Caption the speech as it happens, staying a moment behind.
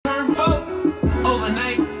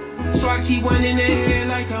I keep one in the head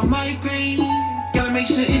like a migraine. Gotta make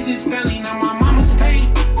sure it's his family, not my mama's pain.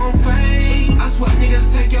 On fame, I swear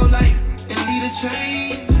niggas take your life and lead a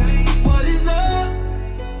chain. What is love?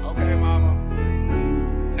 Okay, mama.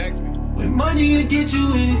 Text me. When money will get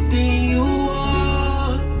you anything you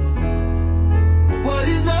want. What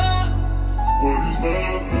is love? What is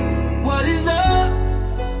love? What is love?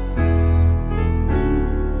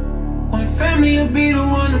 When family will be the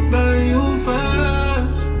one to burn you first.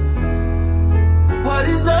 What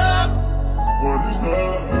is love? What is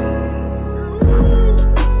love?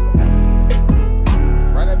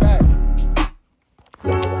 Run it back.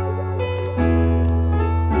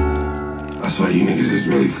 That's why you niggas is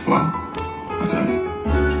really flawed. Okay?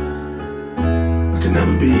 I can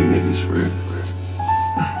never be you niggas for real.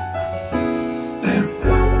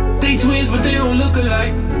 Damn. They twins, but they don't look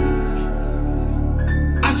alike.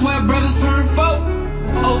 I swear brothers turn folk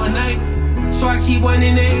overnight. So I keep one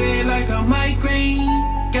in the head like a migraine.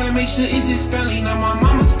 Gotta make sure it's his family, not my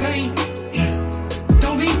mama's pain.